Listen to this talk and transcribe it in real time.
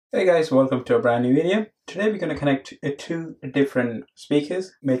Hey guys, welcome to a brand new video. Today we're going to connect two different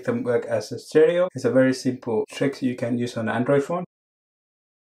speakers, make them work as a stereo. It's a very simple trick you can use on an Android phone.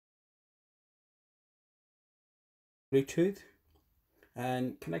 Bluetooth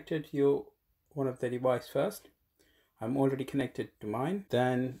and connect it to one of the device first. I'm already connected to mine.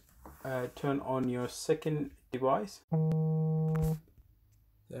 Then turn on your second device.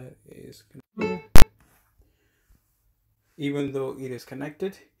 That is connected. Even though it is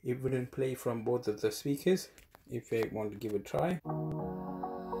connected, it wouldn't play from both of the speakers if I want to give it a try.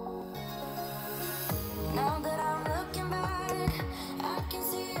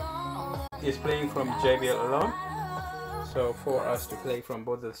 It's playing from JBL alone. So for us to play from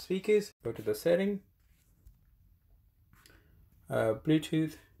both of the speakers, go to the setting,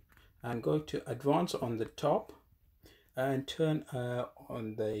 Bluetooth, and go to advanced on the top and turn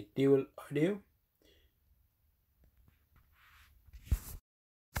on the dual audio.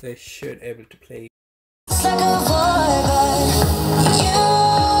 They should be able to play. It's like a boy, but you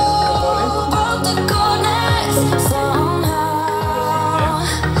broke the corners somehow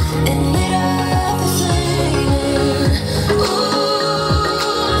and lit up the flame. Ooh,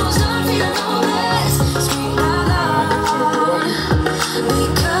 I was not feeling hopeless, screamed out loud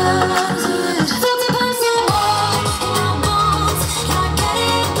because it felt impossible in my bones, like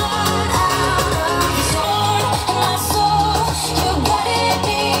getting blood out of the sword in my soul. You got it.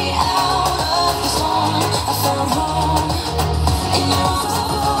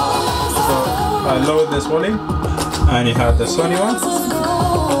 I lowered this volume and you have the Sony one.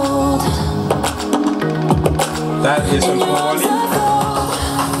 That is on full volume,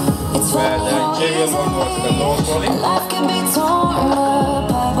 where the JBL one was the lowest volume. Life can be torn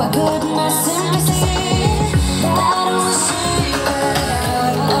apart, why couldn't I simply see that it was a secret?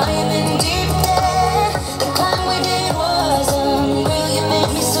 Not even deep there. The climb we did was unreal. You made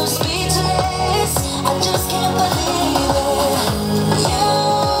me so speechless. I just can't believe it.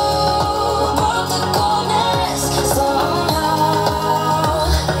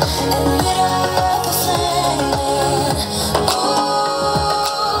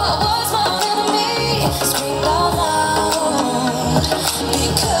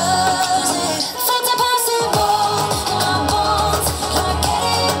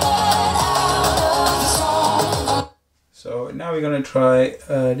 So now we're going to try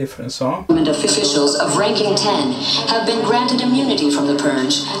a different song. Officials of ranking 10 have been granted immunity from the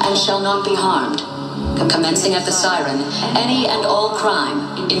purge and shall not be harmed. Commencing at the siren, any and all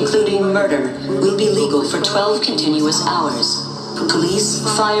crime, including murder, will be legal for 12 continuous hours. Police,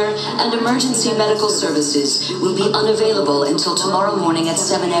 fire, and emergency medical services will be unavailable until tomorrow morning at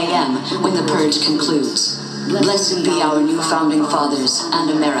 7 a.m. when the purge concludes. Blessed be our new founding fathers and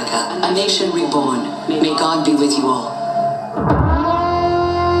America, a nation reborn. May God be with you all.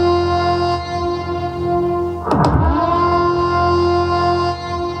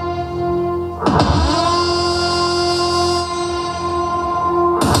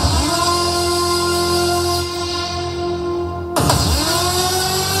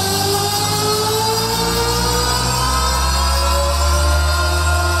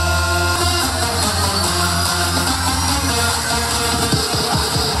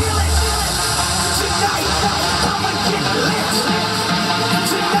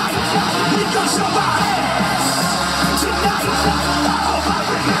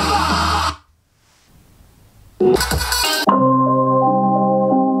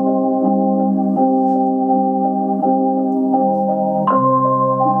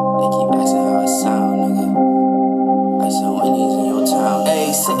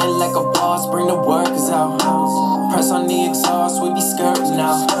 Sitting like a boss, bring the workers out. Press on the exhaust, we be skirting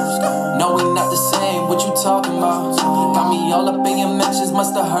now. No, we not the same, what you talking about? Got me all up in your mentions,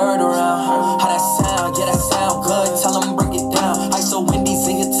 must have heard around. How that sound? Yeah, that sound good, tell them break it down. Ice so Wendy's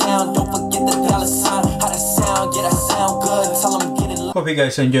in your town, don't forget the dollar sign. How that sound? Yeah, that sound good, tell them get it. Hope you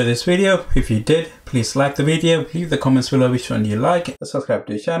guys enjoyed this video. If you did, please like the video, leave the comments below which one you like, subscribe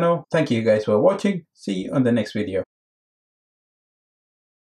to the channel. Thank you guys for watching. See you on the next video.